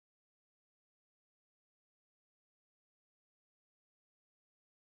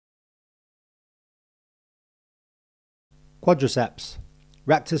Quadriceps,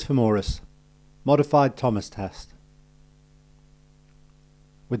 Rectus Femoris, Modified Thomas test.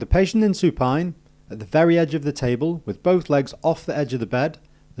 With the patient in supine, at the very edge of the table, with both legs off the edge of the bed,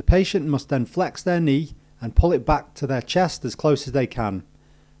 the patient must then flex their knee and pull it back to their chest as close as they can.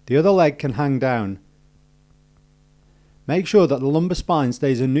 The other leg can hang down. Make sure that the lumbar spine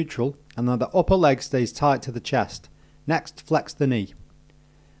stays in neutral and that the upper leg stays tight to the chest. Next, flex the knee.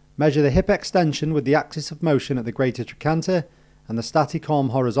 Measure the hip extension with the axis of motion at the greater trochanter and the static arm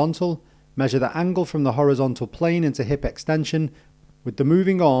horizontal. Measure the angle from the horizontal plane into hip extension with the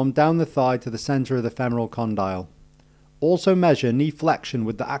moving arm down the thigh to the center of the femoral condyle. Also measure knee flexion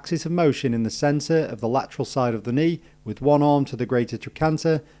with the axis of motion in the center of the lateral side of the knee with one arm to the greater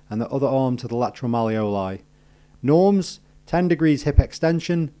trochanter and the other arm to the lateral malleoli. Norms: 10 degrees hip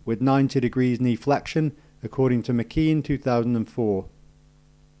extension with 90 degrees knee flexion according to McKean 2004.